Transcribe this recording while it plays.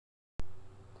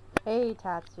Hey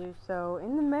Tatsu, so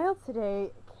in the mail today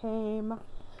came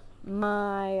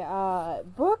my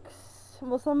books,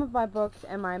 well some of my books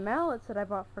and my mallets that I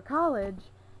bought for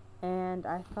college, and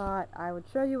I thought I would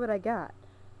show you what I got.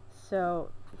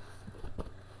 So,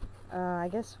 I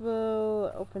guess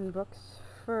we'll open books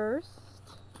first.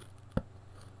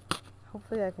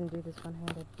 Hopefully I can do this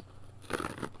one-handed.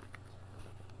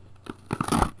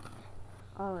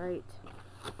 Alright,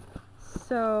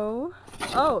 so,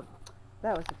 oh,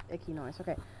 that was an icky noise,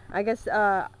 okay. I guess,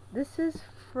 this is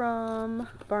from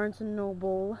Barnes &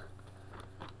 Noble.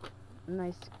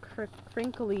 Nice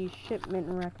crinkly shipment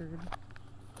record.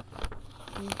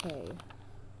 Okay.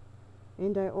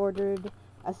 And I ordered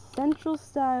Essential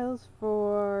Styles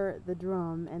for the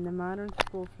drum and the Modern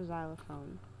School for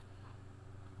xylophone.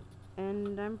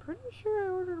 And I'm pretty sure I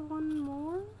ordered one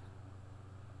more.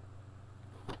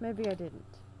 Maybe I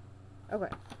didn't. Okay.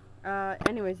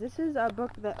 Anyways, this is a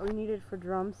book that we needed for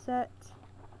drum set.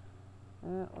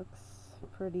 It looks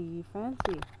pretty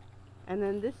fancy. And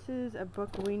then this is a book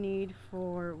we need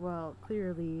for, well,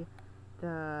 clearly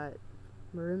the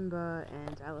marimba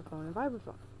and xylophone and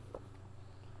vibraphone.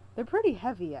 They're pretty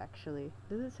heavy, actually.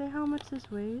 Does it say how much this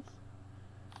weighs?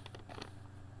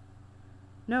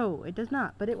 No, it does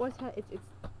not, but it was it's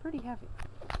pretty heavy.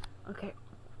 Okay.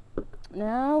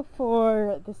 Now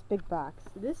for this big box.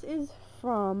 This is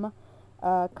from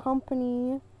a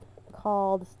company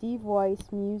called Steve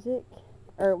Weiss Music.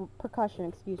 Or percussion,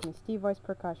 excuse me, Steve Weiss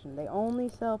Percussion. They only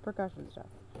sell percussion stuff.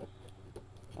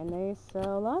 And they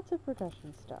sell lots of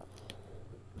percussion stuff.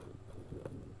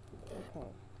 Okay,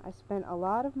 I spent a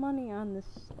lot of money on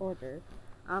this order.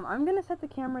 I'm gonna set the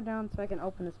camera down so I can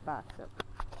open this box up.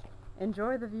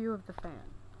 Enjoy the view of the fan.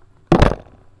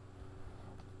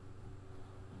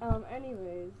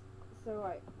 Anyways, so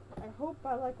I hope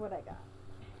I like what I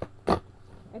got.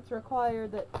 It's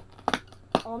required that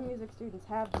all music students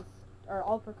have this, or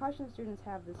all percussion students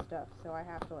have this stuff, so I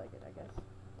have to like it, I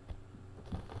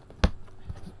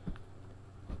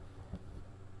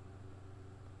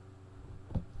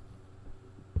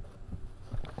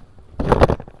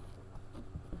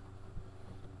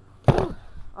guess.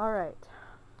 Alright.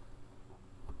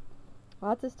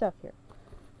 Lots of stuff here.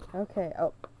 Okay,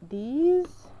 oh, these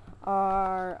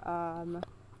are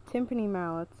timpani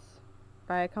mallets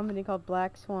by a company called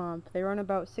Black Swamp. They run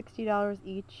about $60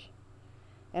 each,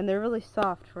 and they're really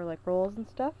soft for like rolls and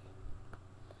stuff.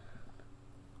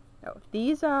 Oh,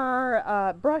 these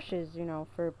are brushes, you know,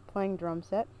 for playing drum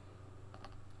set.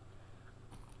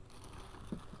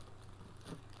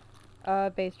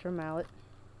 Bass drum mallet.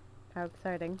 How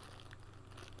exciting.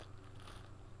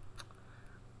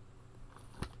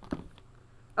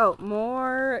 Oh,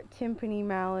 more timpani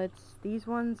mallets. These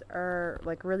ones are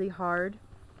like really hard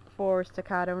for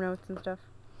staccato notes and stuff.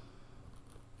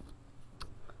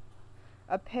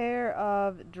 A pair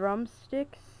of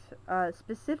drumsticks,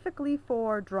 specifically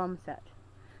for drum set.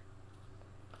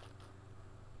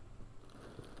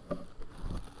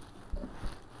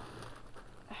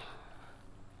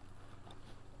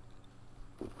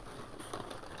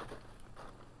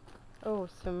 Oh,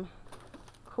 some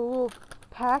cool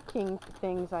packing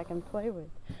things I can play with.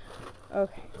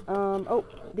 Okay, oh,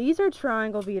 these are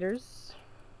triangle beaters.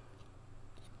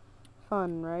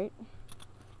 Fun, right?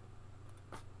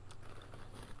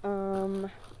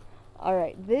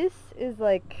 Alright, this is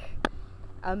like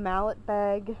a mallet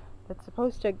bag that's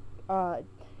supposed to,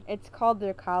 it's called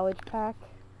their college pack.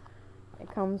 It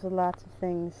comes with lots of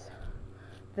things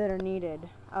that are needed.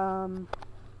 I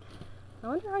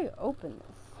wonder how you open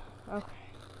this. Okay.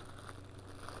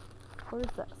 What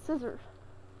is that? Scissors.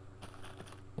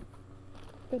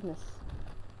 Goodness.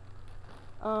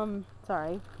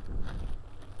 Sorry.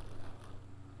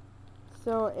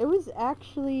 So, it was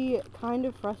actually kind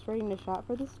of frustrating to shop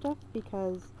for this stuff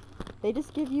because they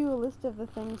just give you a list of the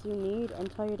things you need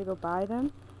and tell you to go buy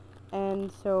them.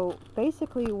 And so,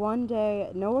 basically, one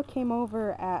day, Noah came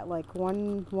over at like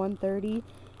 1:30,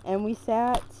 and we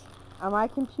sat on my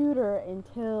computer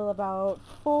until about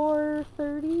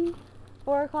 4:30,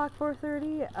 4 o'clock,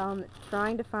 4:30,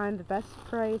 trying to find the best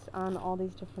price on all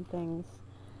these different things.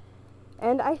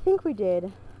 And I think we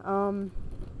did.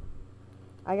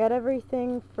 I got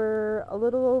everything for a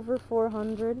little over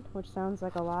 400, which sounds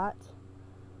like a lot,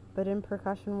 but in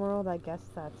percussion world, I guess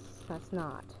that's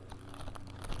not.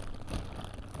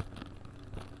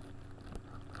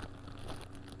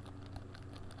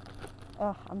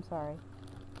 Ugh, I'm sorry.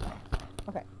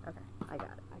 Okay, I got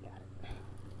it.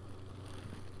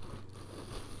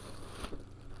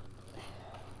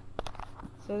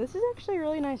 So this is actually a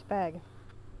really nice bag.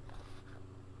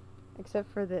 Except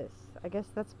for this. I guess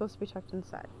that's supposed to be tucked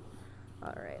inside.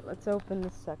 Alright, let's open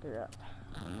this sucker up.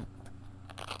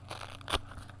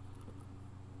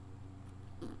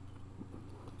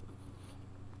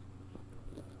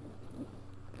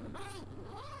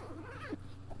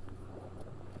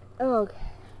 Okay.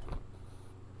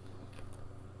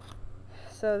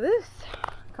 So this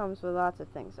comes with lots of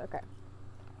things. Okay.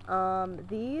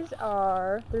 These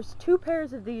are, there's 2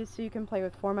 pairs of these so you can play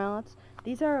with 4 mallets.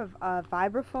 These are a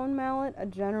vibraphone mallet, a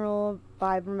general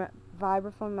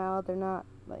vibraphone mallet. They're not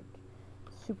like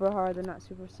super hard, they're not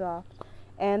super soft.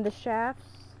 And the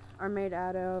shafts are made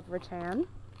out of rattan.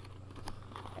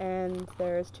 And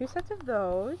there's 2 sets of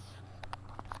those.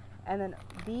 And then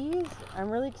these, I'm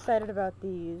really excited about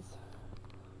these,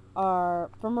 are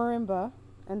for marimba.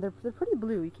 And they're pretty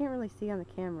blue. You can't really see on the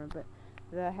camera, but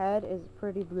the head is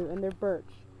pretty blue, and they're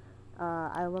birch.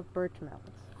 I love birch mallets.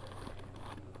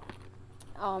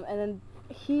 And then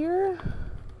here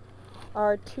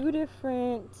are 2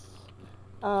 different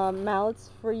mallets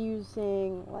for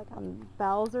using, like, on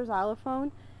vowels or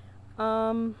xylophone.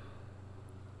 Let's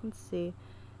see.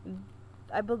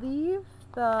 I believe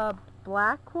the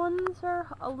black ones are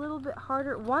a little bit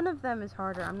harder. One of them is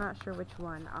harder. I'm not sure which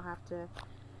one. I'll have to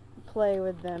play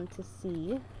with them to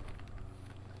see.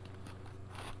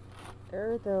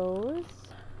 There are those.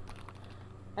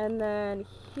 And then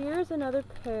here's another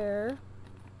pair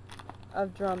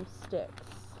of drumsticks.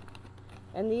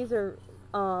 And these are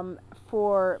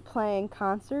for playing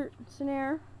concert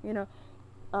snare. You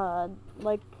know,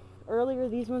 like earlier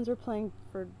these ones are playing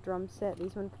for drum set.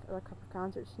 These ones are like for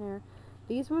concert snare.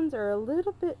 These ones are a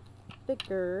little bit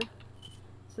thicker,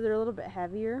 so they're a little bit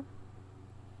heavier.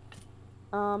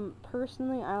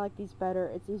 Personally, I like these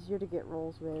better. It's easier to get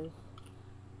rolls with.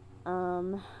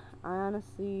 I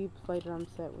honestly play drum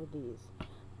set with these.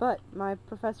 But my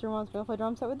professor wants me to play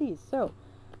drum set with these, so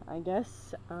I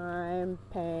guess I'm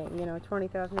paying, you know,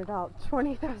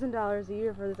 $20,000 a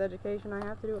year for this education. I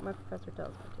have to do what my professor tells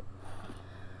me to.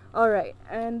 Alright,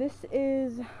 and this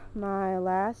is my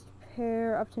last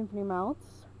pair of timpani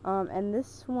mallets. And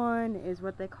this one is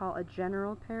what they call a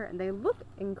general pair, and they look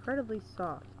incredibly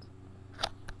soft.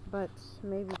 But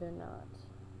maybe they're not.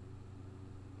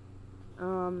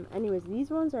 Anyways,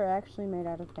 these ones are actually made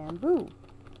out of bamboo.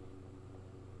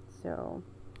 So,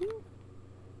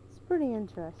 it's pretty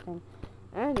interesting.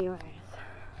 Anyways,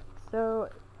 so,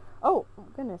 oh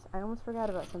goodness, I almost forgot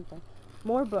about something.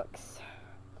 More books.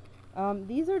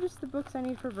 These are just the books I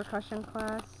need for percussion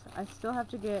class. I still have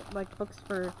to get, like, books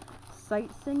for sight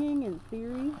singing and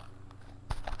theory.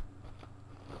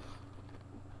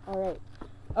 Alright.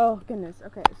 Oh, goodness.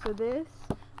 Okay, so this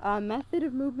method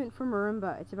of movement for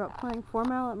marimba. It's about playing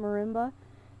 4-mallet marimba.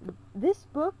 This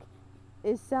book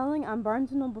is selling on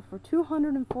Barnes & Noble for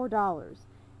 $204,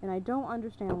 and I don't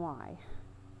understand why.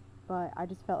 But I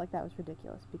just felt like that was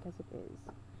ridiculous, because it is.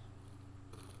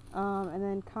 And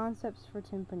then Concepts for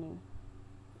Timpani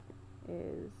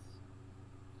is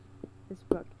this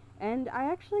book. And I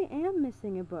actually am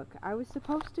missing a book. I was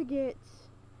supposed to get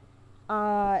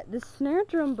the snare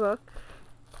drum book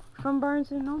from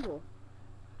Barnes & Noble,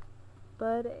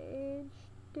 but it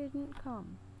didn't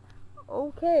come.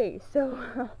 Okay, so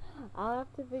I'll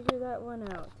have to figure that one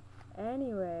out.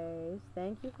 Anyways,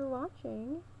 thank you for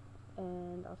watching,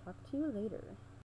 and I'll talk to you later.